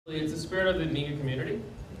It's the spirit of the Amiga community.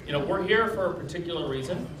 You know, we're here for a particular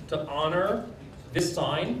reason, to honor this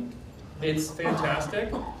sign. It's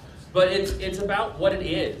fantastic, but it's about what it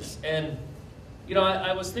is. And you know,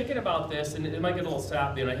 I was thinking about this, and it might get a little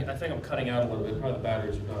sappy, and I think I'm cutting out a little bit. Probably the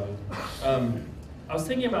batteries are dying. I was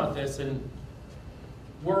thinking about this, and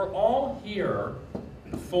we're all here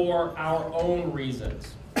for our own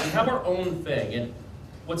reasons. We have our own thing, and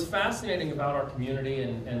what's fascinating about our community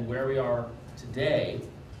and where we are today,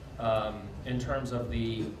 in terms of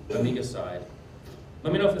the Amiga side.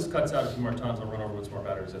 Let me know if this cuts out a few more times. I'll run over with some more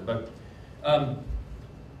batteries in. But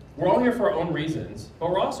we're all here for our own reasons, but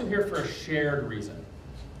we're also here for a shared reason.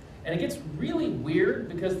 And it gets really weird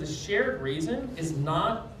because the shared reason is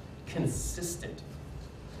not consistent.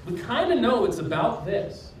 We kind of know it's about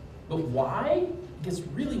this, but why? It gets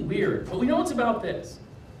really weird. But we know it's about this,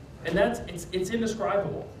 and it's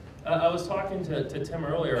indescribable. I was talking to Tim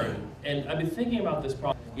earlier, and I've been thinking about this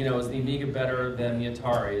problem. You know, is the Amiga better than the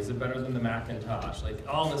Atari? Is it better than the Macintosh? Like,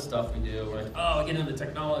 all this stuff we do, we're like, oh, we get into the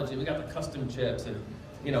technology, we got the custom chips, and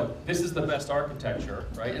you know, this is the best architecture,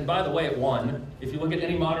 right? And by the way, it won. If you look at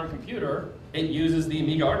any modern computer, it uses the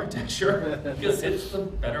Amiga architecture because it's the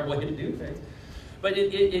better way to do things. But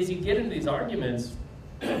as you get into these arguments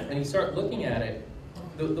and you start looking at it,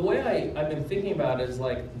 the way I've been thinking about it is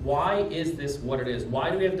like, why is this what it is?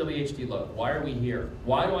 Why do we have WHD load? Why are we here?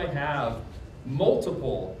 Why do I have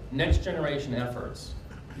multiple next generation efforts?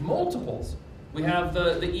 Multiples. We have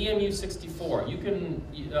the EMU64.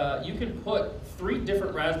 You can put 3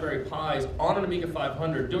 different Raspberry Pis on an Amiga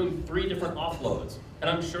 500 doing 3 different offloads, and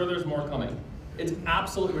I'm sure there's more coming. It's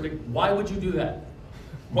absolutely ridiculous. Why would you do that?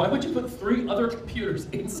 Why would you put 3 other computers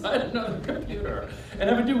inside another computer and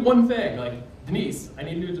have it do one thing? Like, Denise, I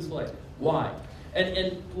need a new display. Why?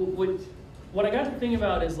 And what I got to think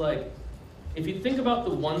about is like, if you think about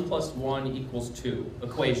the 1 + 1 = 2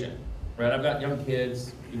 equation, right? I've got young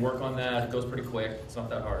kids, you work on that, it goes pretty quick, it's not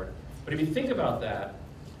that hard. But if you think about that,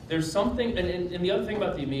 there's something, and the other thing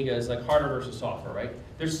about the Amiga is like hardware versus software, right?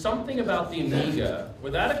 There's something about the Amiga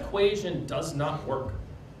where that equation does not work.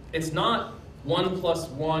 It's not 1 +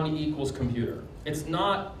 1 = computer. It's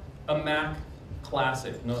not a Mac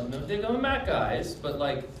classic. No dig on the Mac guys, but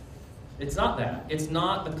like, it's not that. It's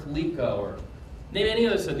not the Coleco or name any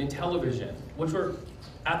other system, Intellivision, which were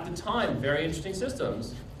at the time very interesting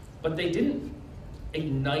systems, but they didn't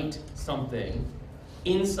ignite something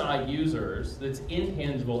inside users that's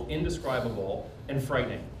intangible, indescribable, and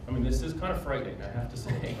frightening. I mean, this is kind of frightening, I have to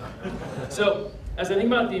say. So, as I think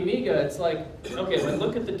about the Amiga, it's like, okay, when I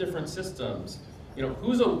look at the different systems, you know,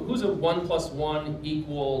 who's a 1 + 1 =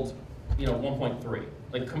 1.3?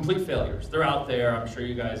 Like, complete failures. They're out there. I'm sure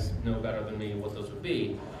you guys know better than me what those would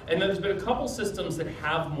be. And then there's been a couple systems that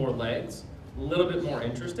have more legs, a little bit more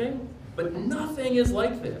interesting, but nothing is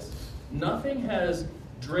like this. Nothing has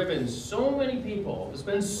driven so many people to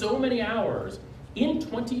spend so many hours in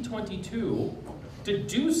 2022 to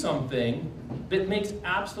do something that makes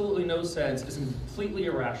absolutely no sense, is completely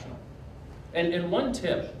irrational. And one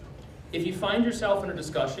tip, if you find yourself in a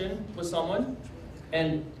discussion with someone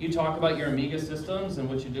and you talk about your Amiga systems and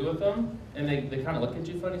what you do with them, and they kind of look at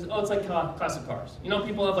you funny, and say, oh, it's like classic cars. You know,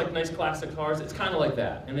 people have like nice classic cars, it's kind of like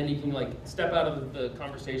that. And then you can like step out of the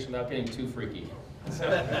conversation without getting too freaky. So,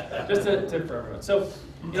 just a tip for everyone. So,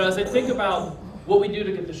 you know, as I think about what we do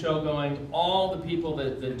to get the show going, all the people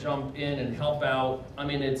that jump in and help out, I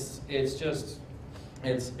mean, it's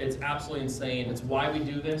absolutely insane. It's why we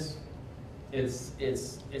do this. It's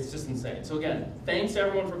just insane. So again, thanks to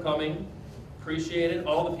everyone for coming. Appreciate it.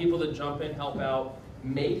 All the people that jump in, help out,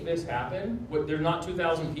 make this happen. There's not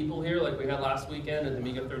 2,000 people here like we had last weekend at the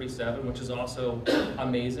Amiga 37, which is also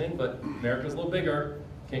amazing, but America's a little bigger.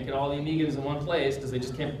 Can't get all the Amigans in one place because they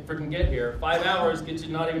just can't freaking get here. 5 hours gets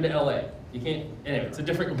you not even to LA. You can't, anyway, it's a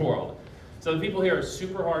different world. So the people here are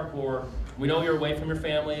super hardcore. We know you're away from your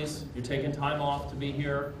families. You're taking time off to be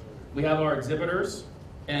here. We have our exhibitors,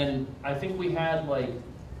 and I think we had like,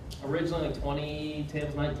 originally like 20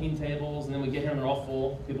 tables, 19 tables, and then we get here and they're all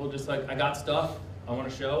full. People are just like, I got stuff, I want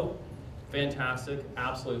to show. Fantastic,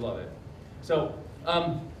 absolutely love it. So,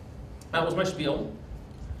 that was my spiel.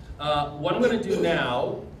 What I'm going to do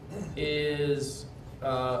now is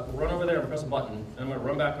run over there and press a button, and I'm going to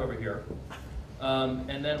run back over here.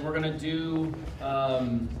 And then we're going to do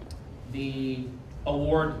the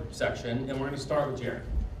award section, and we're going to start with Jerry.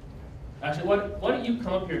 Actually, why don't you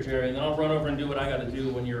come up here, Jerry, and then I'll run over and do what I got to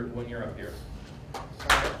do when you're up here.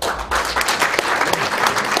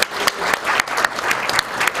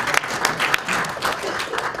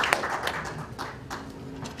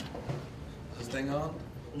 Is this thing on?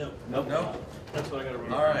 No. Nope. No? That's what I got to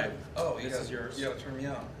run. All right. Oh, this is yours. first. You gotta turn me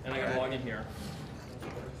on. And I gotta log in here.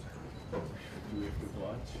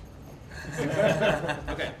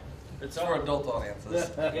 Okay. It's for adult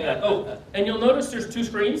audiences. Yeah. Oh, and you'll notice there's 2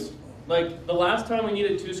 screens. Like, the last time we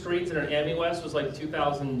needed 2 screens in an Amiwest was like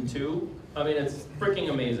 2002. I mean, it's freaking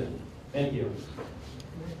amazing. Thank you.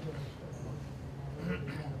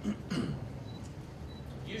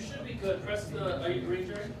 You should be good. Press the, are you green,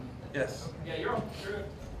 Jerry? Yes. Yeah, you're on. You're good.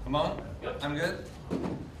 I'm on? Yep. I'm good?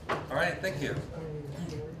 All right, thank you.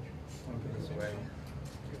 I'll put this away.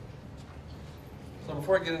 So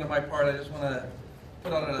before I get into my part, I just want to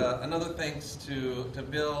put out another thanks to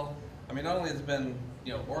Bill. I mean, not only has he been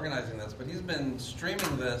organizing this, but he's been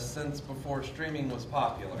streaming this since before streaming was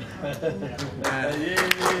popular.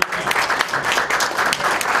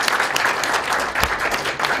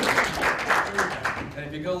 And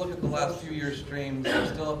if you go look at the last few years' streams, they're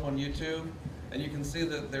still up on YouTube, and you can see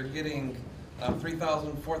that they're getting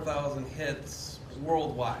 3,000, 4,000 hits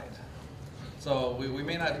worldwide. So we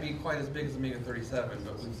may not be quite as big as Amiga 37,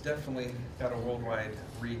 but we've definitely got a worldwide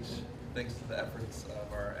reach thanks to the efforts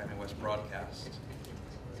of our Amiwest broadcast.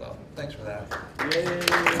 So thanks for that.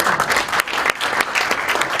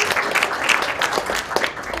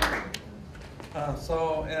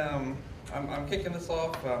 I'm kicking this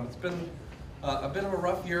off. It's been a bit of a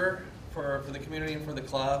rough year for the community and for the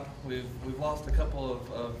club. We've lost a couple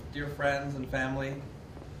of dear friends and family.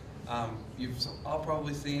 You've all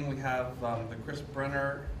probably seen we have the Chris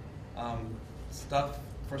Brenner stuff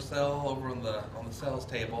for sale over on the sales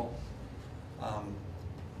table.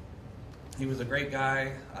 He was a great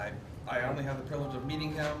guy. I only had the privilege of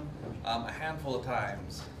meeting him a handful of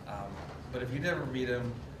times. But if you never meet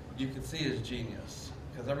him, you could see his genius.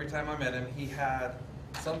 Because every time I met him, he had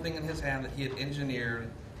something in his hand that he had engineered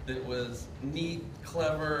that was neat,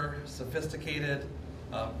 clever, sophisticated.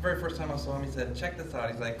 Very first time I saw him, he said, "Check this out."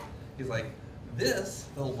 He's like, "This,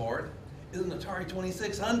 little board, is an Atari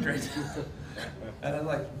 2600. And I'm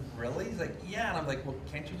like, "Really?" He's like, "Yeah." And I'm like, "Well,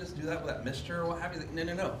 can't you just do that with that Mister or what have you?" He's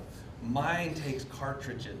like, No. Mine takes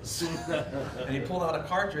cartridges." And he pulled out a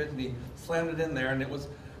cartridge and he slammed it in there, and it was,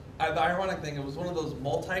 the ironic thing, it was one of those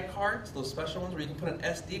multi-carts, those special ones where you can put an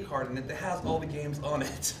SD card in it that has all the games on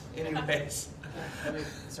it. Anyways.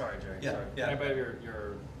 Sorry, Jerry. Yeah, Sorry. yeah. Can I buy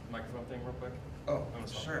your microphone thing real quick? Oh,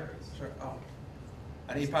 sure. Oh,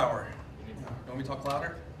 I need power. You want me to talk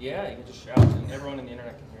louder? Yeah, you can just shout, and everyone in the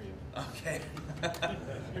internet can hear you. Okay.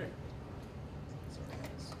 Sorry,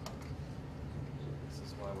 guys. This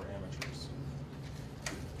is why we're amateurs.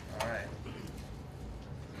 All right.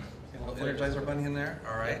 A little Energizer bunny in there.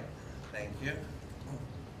 All right. Thank you.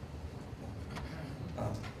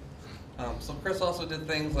 So Chris also did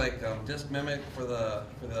things like Disk Mimic for the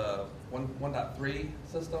 1.3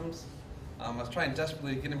 systems. I was trying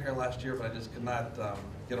desperately to get him here last year, but I just could not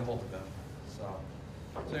get a hold of him. So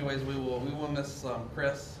anyways, we will miss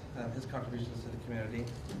Chris and his contributions to the community.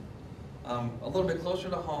 A little bit closer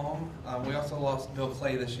to home, we also lost Bill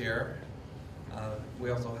Clay this year. We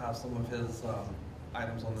also have some of his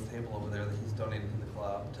items on the table over there that he's donated to the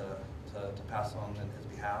club to pass on in his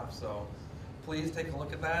behalf. So please take a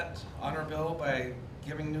look at that. Honor Bill by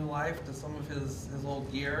giving new life to some of his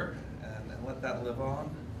old gear and let that live on.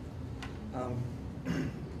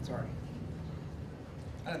 Sorry.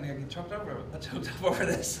 I didn't think I'd get choked up over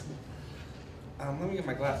this. Let me get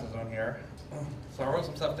my glasses on here. So I wrote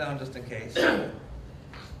some stuff down just in case.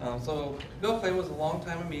 So Bill Clay was a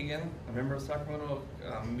longtime Amigan, a member of Sacramento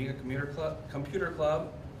Amiga Computer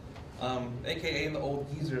Club, aka the Old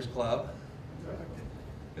Geezers Club.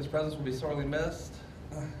 His presence will be sorely missed.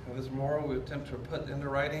 This memorial we attempt to put into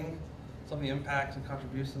writing some of the impacts and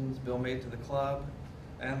contributions Bill made to the club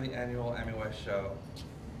and the annual Amiwest show.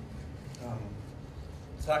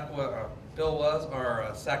 Bill was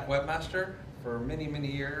our SAC webmaster for many, many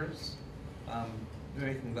years,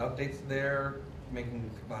 making the updates there, making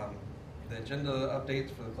the agenda updates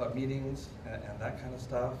for the club meetings and that kind of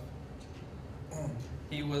stuff.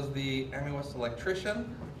 He was the Amiwest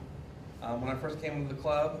electrician. When I first came into the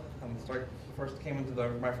club, my first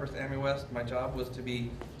Amiwest, my job was to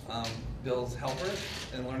be Bill's helper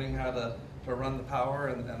in learning how to run the power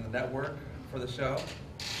and the network for the show.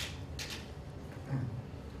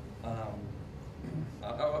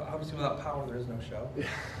 Obviously, without power, there is no show.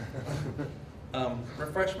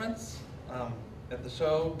 Refreshments. At the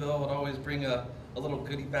show, Bill would always bring a little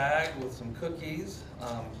goodie bag with some cookies.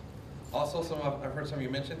 Also, I've heard some of you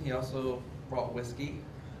mention, he also brought whiskey.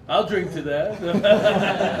 I'll drink to that.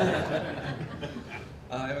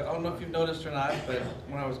 I don't know if you've noticed or not, but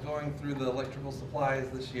when I was going through the electrical supplies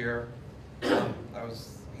this year,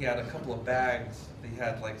 he had a couple of bags that he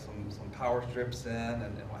had like some power strips in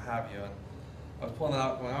and what have you. And I was pulling it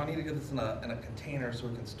out, going, I need to get this in a container so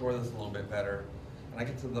we can store this a little bit better. And I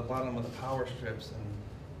get to the bottom of the power strips, and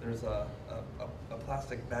there's a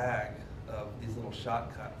plastic bag of these little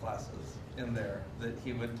shot glasses in there that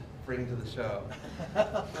he would bring to the show.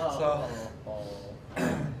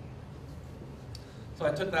 So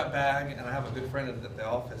I took that bag, and I have a good friend at the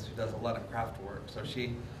office who does a lot of craft work. So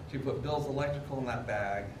she put Bill's electrical in that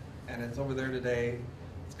bag, and it's over there today.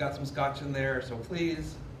 It's got some scotch in there, so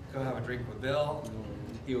please go have a drink with Bill.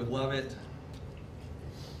 He would love it.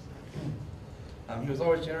 He was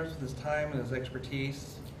always generous with his time and his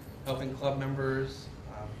expertise, helping club members.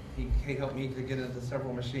 He helped me to get into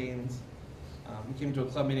several machines. He came to a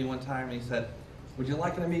club meeting one time and he said, "Would you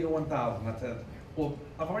like an Amiga 1000?" I said, "Well,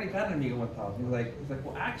 I've already got an Amiga 1000." He's like,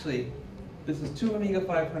 "Well, actually, this is 2 Amiga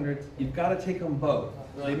 500s. You've got to take them both.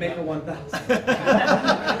 They make a 1000."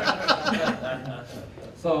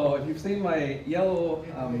 So if you've seen my yellow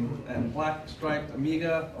and black striped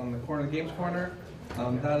Amiga on the corner of the games corner,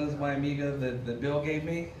 that is my Amiga that Bill gave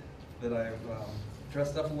me, that I've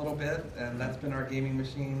dressed up a little bit, and that's been our gaming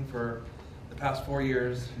machine for the past 4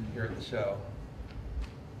 years here at the show.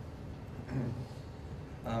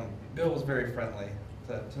 Bill was very friendly.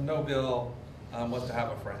 To know Bill was to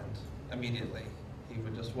have a friend immediately. He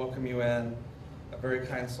would just welcome you in, a very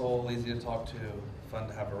kind soul, easy to talk to, fun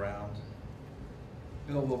to have around.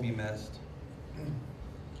 Bill will be missed.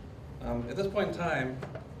 At this point in time,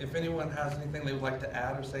 if anyone has anything they would like to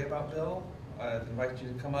add or say about Bill, I'd invite you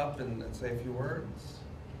to come up and say a few words.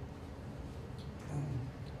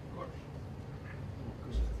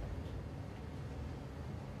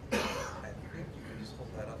 I think you can just hold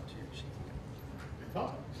that up to your cheek.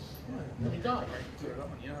 Talk. Let me talk.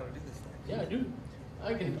 You know how to do this thing. Yeah, I do.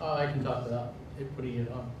 I can talk without putting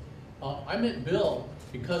it on. I met Bill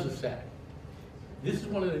because of SAC. This is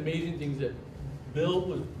one of the amazing things that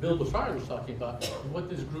Bill Borsari was talking about, what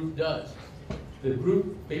this group does. The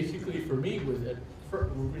group basically for me was a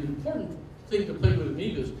really important thing to play with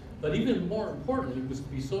Amigas, but even more importantly was to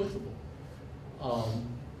be sociable.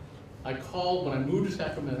 I called, when I moved to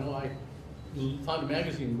Sacramento, I found a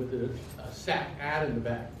magazine with a SAC ad in the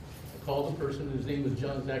back. I called the person, his name was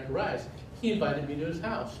John Zacharias. He invited me to his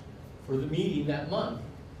house for the meeting that month.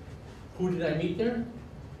 Who did I meet there?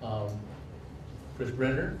 Chris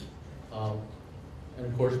Brenner, and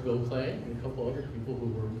of course Bill Clay, and a couple other people who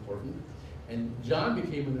were important. And John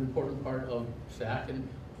became an important part of SAC,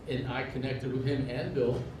 and I connected with him and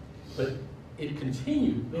Bill, but it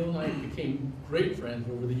continued. Bill and I became great friends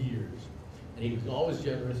over the years, and he was always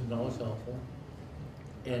generous and always helpful.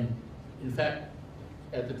 And in fact,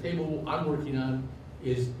 at the table I'm working on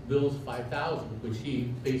is Bill's 5000, which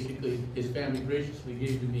he basically, his family graciously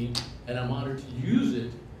gave to me, and I'm honored to use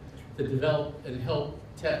it to develop and help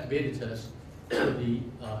beta test for the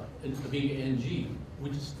Amiga NG,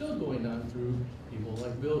 which is still going on through people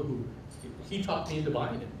like Bill, who he talked me into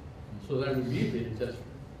buying it so that I would be a beta tester.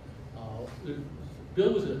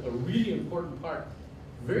 Bill was a really important part,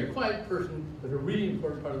 very quiet person, but a really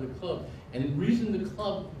important part of the club. And the reason the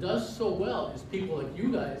club does so well is people like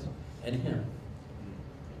you guys and him.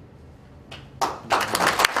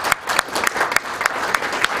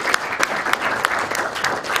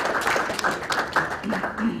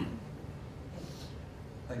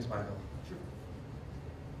 Thanks, Michael. Sure.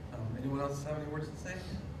 Anyone else have any words to say?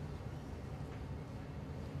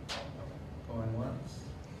 Going once,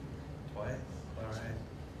 twice, all right.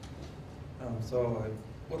 So I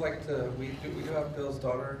would like to, we do have Bill's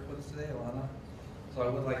daughter with us today, Alana. So I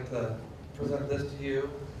would like to present this to you.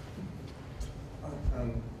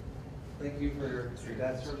 Thank you for your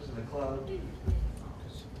dad's service to the club.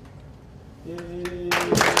 Yay.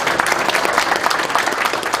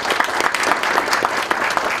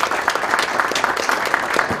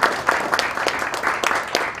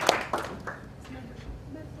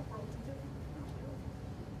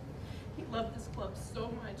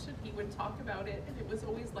 And he would talk about it, and it was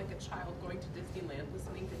always like a child going to Disneyland,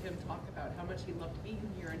 listening to him talk about how much he loved being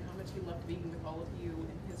here and how much he loved being with all of you,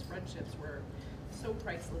 and his friendships were so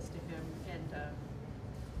priceless to him. And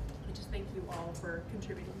I just thank you all for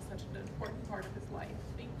contributing such an important part of his life.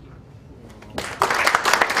 Thank you.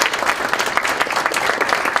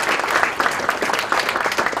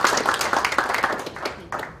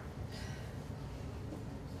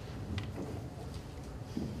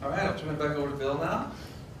 All right, I'll turn it back over to Bill now.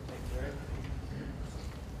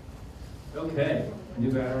 Okay, new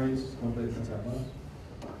batteries, hopefully it's not that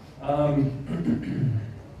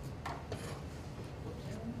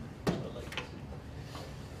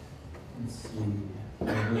let's see, a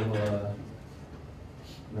little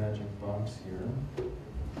magic box here.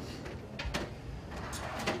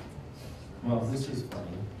 Well, this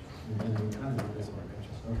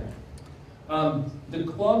The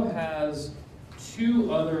club has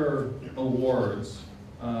 2 other awards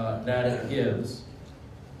that it gives.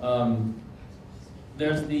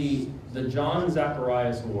 There's the John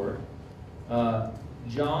Zacharias Award.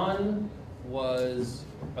 John was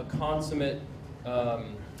a consummate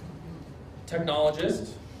technologist.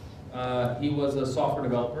 He was a software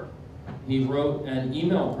developer. He wrote an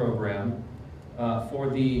email program for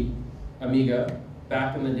the Amiga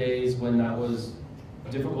back in the days when that was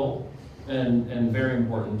difficult and very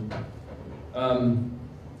important.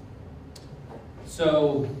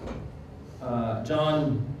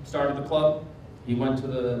 John started the club. He went to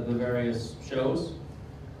the various shows,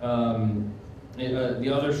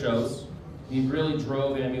 the other shows. He really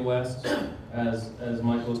drove Amiwest, as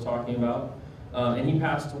Michael was talking about. And he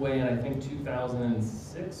passed away in, I think,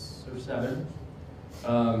 2006 or 7.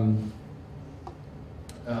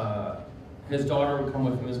 His daughter would come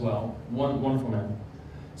with him as well, wonderful man.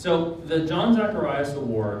 So the John Zacharias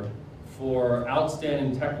Award for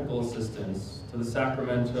Outstanding Technical Assistance to the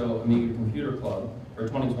Sacramento Amiga Computer Club for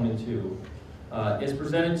 2022 is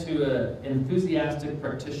presented to an enthusiastic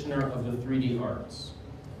practitioner of the 3D arts.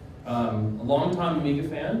 A longtime Amiga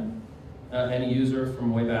fan and a user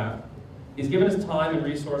from way back. He's given his time and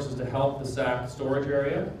resources to help the SAC storage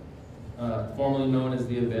area, formerly known as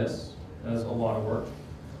the Abyss, does a lot of work.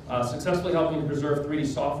 Successfully helping to preserve 3D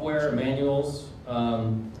software, manuals,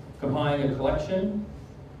 compiling a collection,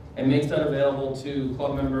 and makes that available to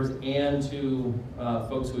club members and to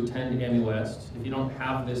folks who attend Amiwest. If you don't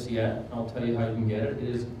have this yet, I'll tell you how you can get it. It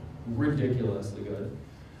is ridiculously good.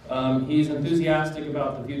 He's enthusiastic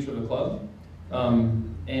about the future of the club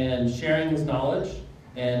and sharing his knowledge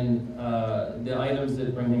and the items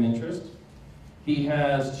that bring him interest. He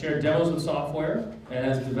has shared demos of software and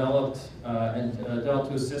has developed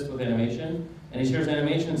to assist with animation. And he shares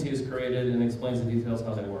animations he has created and explains the details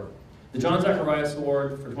how they work. The John Zacharias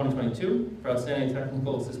Award for 2022 for Outstanding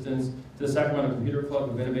Technical Assistance to the Sacramento Computer Club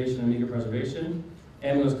of Innovation and Amiga Preservation,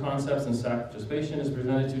 Amiga's Concepts and SAC Participation is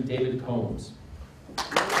presented to David Combs.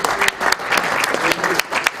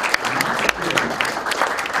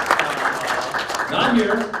 Not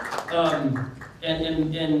here.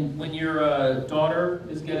 And when your daughter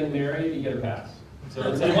is getting married, you get a pass. So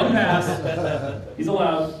it's in one pass. He's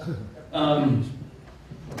allowed.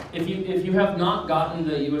 If you have not gotten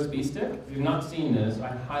the USB stick, if you've not seen this, I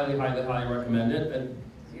highly, highly, highly recommend it. And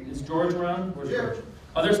is George around? Where's George?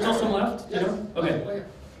 Are there still some left? Yes. You know? Okay.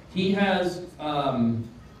 He has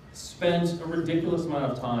spent a ridiculous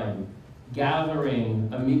amount of time gathering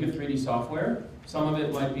Amiga 3D software. Some of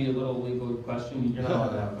it might be a little legal question. You're not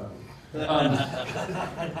allowed to have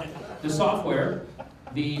that. The software,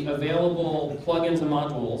 the available plugins and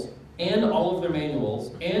modules, and all of their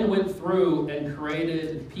manuals, and went through and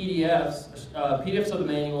created PDFs of the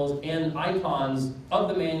manuals and icons of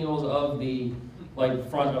the manuals of the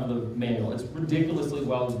front of the manual. It's ridiculously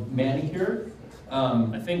well manicured.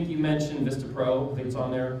 I think you mentioned Vista Pro. I think it's on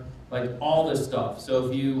there. All this stuff. So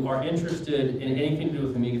if you are interested in anything to do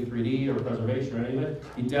with Amiga 3D or preservation or any of it,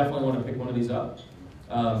 you definitely want to pick one of these up.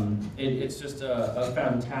 It's just a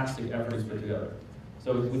fantastic effort he's put together.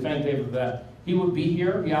 So we thank David for that. He would be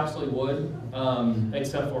here, he absolutely would,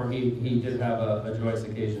 except for he did have a joyous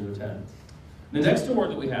occasion to attend. The next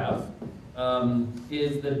award that we have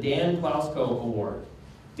is the Dan Klausko Award.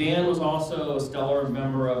 Dan was also a stellar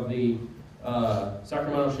member of the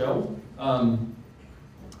Sacramento show.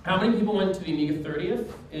 How many people went to the Amiga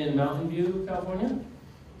 30th in Mountain View, California?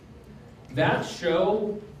 That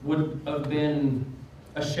show would have been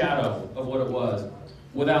a shadow of what it was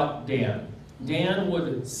without Dan. Dan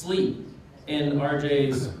would sleep in Dale's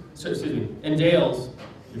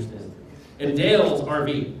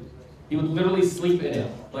RV. He would literally sleep in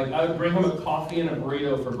it. I would bring him a coffee and a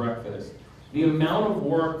burrito for breakfast. The amount of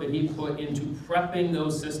work that he put into prepping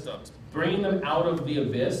those systems, bringing them out of the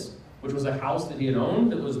Abyss, which was a house that he had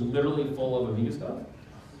owned that was literally full of Amiga stuff.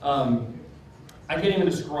 I can't even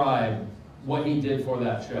describe what he did for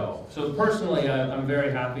that show. So personally, I'm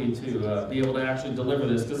very happy to be able to actually deliver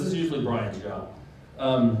this, because this is usually Brian's job.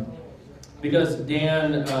 Because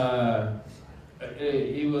Dan,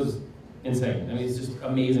 he was insane. I mean, he's just an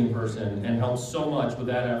amazing person and helped so much with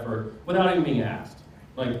that effort without even being asked.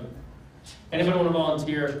 Anybody want to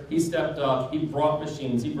volunteer? He stepped up, he brought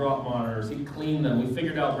machines, he brought monitors, he cleaned them. We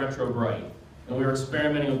figured out Retro Bright. And we were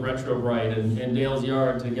experimenting with Retro Bright in Dale's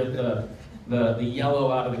yard to get the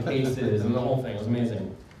yellow out of the cases and the whole thing. It was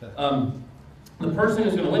amazing. The person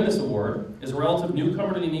who's going to win this award is a relative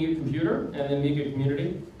newcomer to the Amiga computer and the Amiga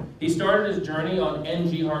community. He started his journey on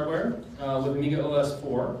NG hardware with Amiga OS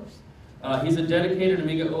 4. He's a dedicated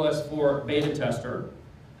Amiga OS 4 beta tester.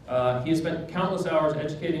 He has spent countless hours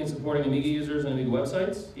educating and supporting Amiga users and Amiga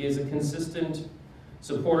websites. He is a consistent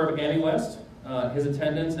supporter of Amiwest, his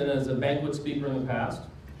attendance, and as a banquet speaker in the past.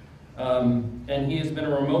 And he has been a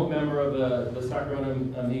remote member of the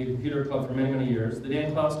Sacramento Amiga Computer Club for many, many years. The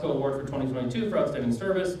Dan Klasko Award for 2022 for Outstanding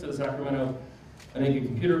Service to the Sacramento Amiga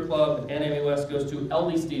Computer Club and Amiwest goes to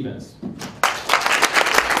L.D. Stevens.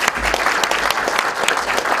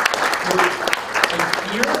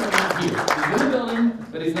 Here, but not here. He's in the building,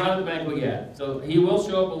 but he's not at the banquet yet. So he will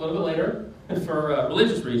show up a little bit later for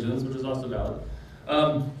religious reasons, which is also valid,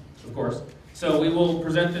 of course. So we will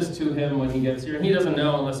present this to him when he gets here. And he doesn't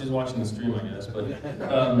know unless he's watching the stream, I guess. But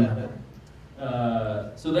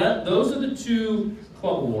so those are the two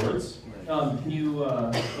club awards. Can you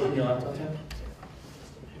open your laptop, Tim?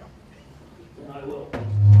 I will.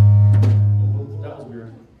 Oh, that was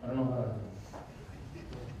weird. I don't know how to.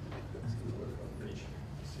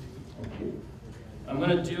 I'm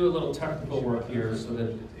going to do a little technical work here so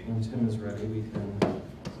that when Tim is ready, we can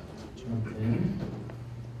jump in.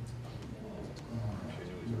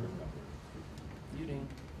 Muting.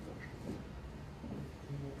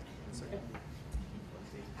 Second.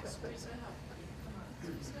 Space out.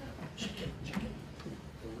 Chicken.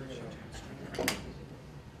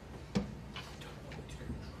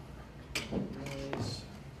 Nice.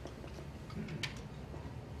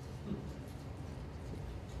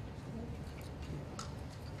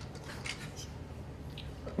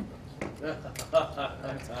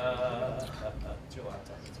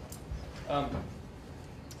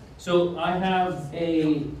 So I have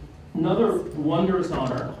another wondrous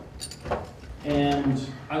honor, and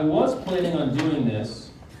I was planning on doing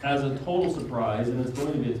this as a total surprise, and it's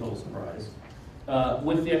going to be a total surprise,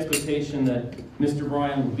 with the expectation that Mr.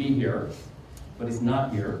 Brian would be here, but he's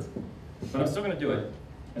not here. But I'm still going to do it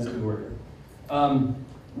as if we were here.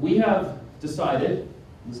 We have decided,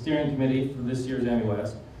 the steering committee for this year's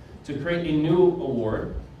Amiwest, to create a new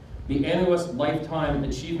award, the Amiwest Lifetime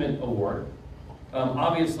Achievement Award.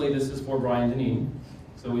 Obviously, this is for Brian Deneen,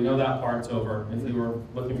 so we know that part's over. If you were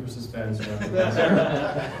looking for suspense,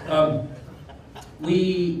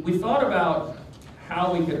 we thought about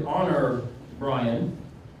how we could honor Brian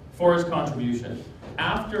for his contribution.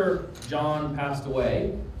 After John passed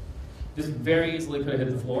away, this very easily could have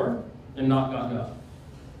hit the floor and not gotten up,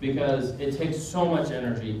 because it takes so much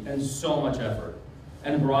energy and so much effort.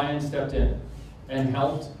 And Brian stepped in and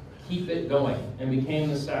helped keep it going and became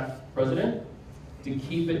the SAC president to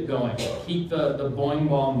keep it going, keep the boing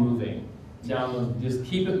ball moving down, just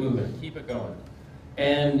keep it moving, keep it going.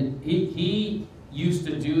 And he used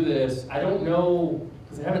to do this, I don't know,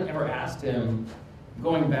 because I haven't ever asked him,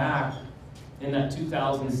 going back in that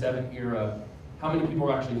 2007 era, how many people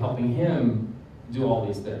were actually helping him do all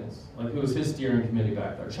these things. Like, it was his steering committee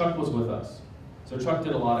back there. Chuck was with us. So Chuck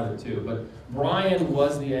did a lot of it too, but Brian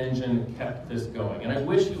was the engine that kept this going. And I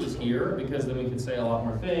wish he was here, because then we could say a lot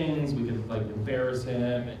more things, we could like embarrass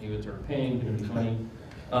him, and he would turn pink, and it would be funny.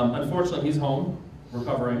 Unfortunately, he's home,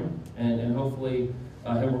 recovering, and hopefully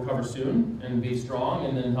he'll recover soon and be strong,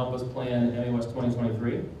 and then help us plan Amiwest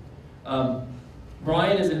 2023.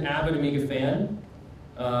 Brian is an avid Amiga fan,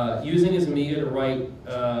 using his Amiga to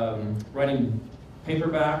writing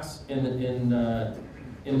paperbacks in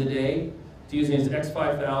the day, to using his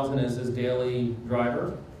X5000 as his daily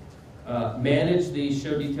driver, managed the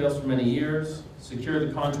show details for many years, secured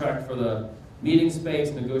the contract for the meeting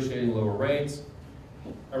space, negotiating lower rates,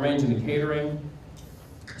 arranging the catering,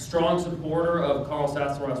 strong supporter of Carl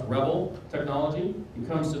Sassaroff's Rebel technology. He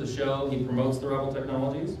comes to the show, he promotes the Rebel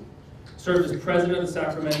technologies, served as president of the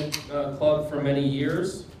Sacramento Club for many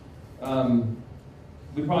years.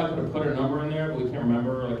 We probably could have put a number in there, but we can't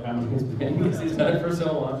remember like how many it's been, because he's done it for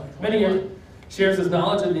so long. Many years. Shares his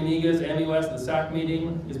knowledge of the Amigas, Amiwest, the SAC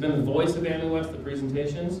meeting. He's been the voice of Amiwest, the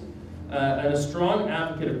presentations, and a strong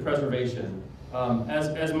advocate of preservation.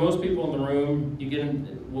 As most people in the room,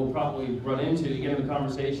 will probably run into, you get into the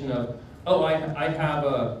conversation of, oh, I have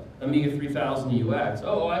a Amiga 3000 UX.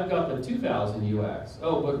 Oh, I've got the 2000 UX.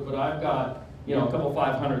 Oh, but I've got a couple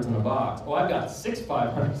 500s in a box. Oh, I've got 6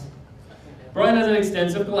 500s. Brian has an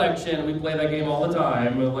extensive collection. We play that game all the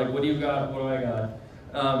time. We're like, what do you got? What do I got?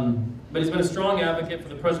 But he's been a strong advocate for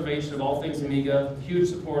the preservation of all things Amiga, huge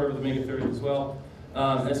supporter of the Amiga 30 as well,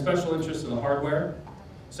 and a special interest in the hardware.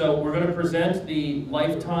 So we're going to present the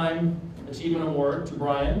Lifetime Achievement Award to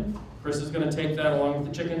Brian. Chris is going to take that along with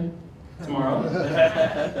the chicken tomorrow.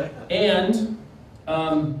 And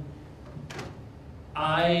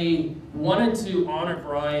I wanted to honor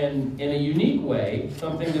Brian in a unique way,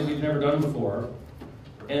 something that we've never done before.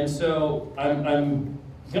 And so I'm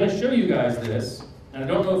going to show you guys this. And I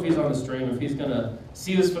don't know if he's on the stream, if he's going to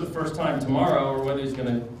see this for the first time tomorrow, or whether he's going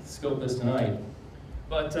to scope this tonight.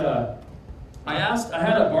 But I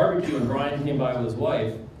had a barbecue, and Brian came by with his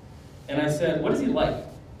wife, and I said, what does he like?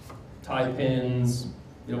 Tie pins,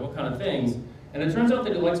 what kind of things? And it turns out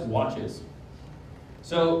that he likes watches.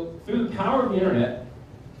 So through the power of the internet,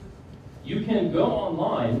 you can go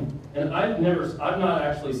online, and I've not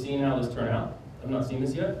actually seen how this turned out. I've not seen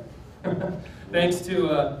this yet. Thanks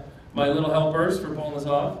to my little helpers for pulling this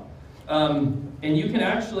off. And you can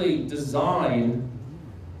actually design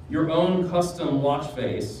your own custom watch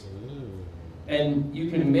face, and you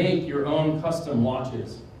can make your own custom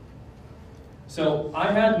watches. So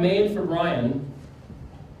I had made for Brian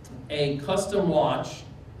a custom watch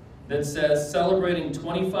that says celebrating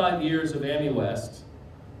 25 years of Amiwest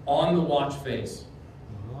on the watch face.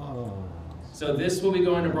 So this will be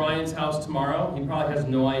going to Brian's house tomorrow. He probably has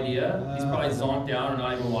no idea. He's probably zonked out and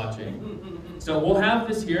not even watching. So we'll have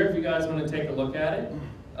this here if you guys want to take a look at it.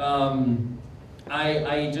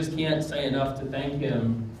 I just can't say enough to thank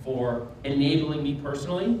him for enabling me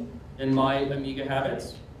personally in my Amiga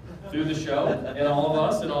habits through the show, and all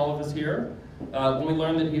of us here. When we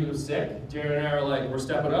learned that he was sick, Jerry and I are like, we're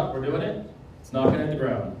stepping up, we're doing it. It's not going to hit the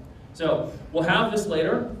ground. So we'll have this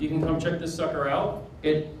later. You can come check this sucker out.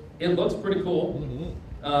 It looks pretty cool.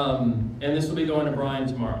 And this will be going to Brian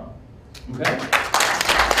tomorrow. Okay?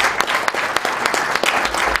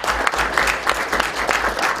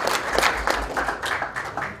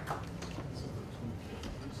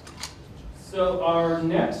 So our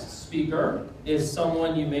next speaker is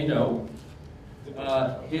someone you may know.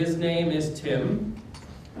 His name is Tim.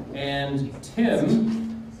 And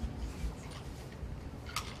Tim,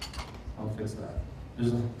 I'll fix that.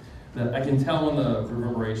 I can tell when the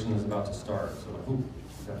reverberation is about to start. So,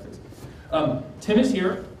 gotta fix it. Tim is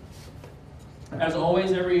here. As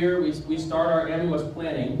always, every year we start our Amiwest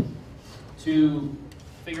planning to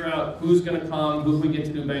figure out who's going to come, who we get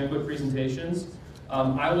to do banquet presentations.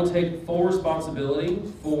 I will take full responsibility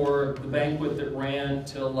for the banquet that ran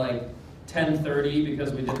till like 10:30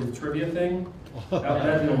 because we did the trivia thing.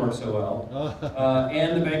 That didn't work so well.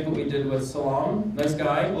 And the banquet we did with Salam, nice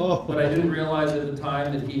guy, but I didn't realize at the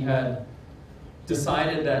time that he had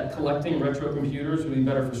decided that collecting retro computers would be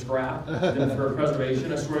better for scrap than for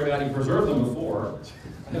preservation. I swear to God, he preserved them before.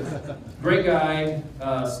 Great guy,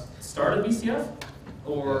 started VCF,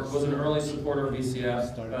 or was an early supporter of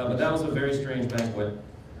VCF, but that was a very strange banquet.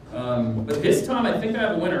 But this time I think I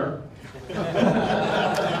have a winner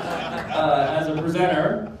as a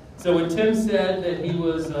presenter. So when Tim said that he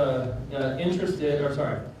was interested,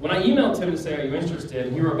 when I emailed Tim to say, are you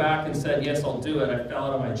interested? He wrote back and said, yes, I'll do it. I fell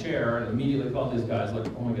out of my chair and immediately called these guys like,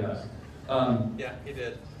 oh my gosh. Yeah, he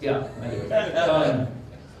did. Yeah, I did.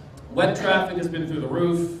 Web traffic has been through the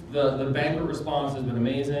roof. The banquet response has been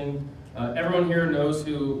amazing. Everyone here knows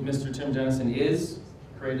who Mr. Tim Jennison is.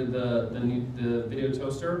 Created the video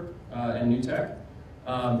toaster and new tech.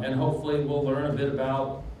 And hopefully we'll learn a bit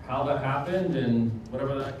about how that happened and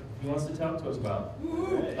whatever that he wants to talk to us about.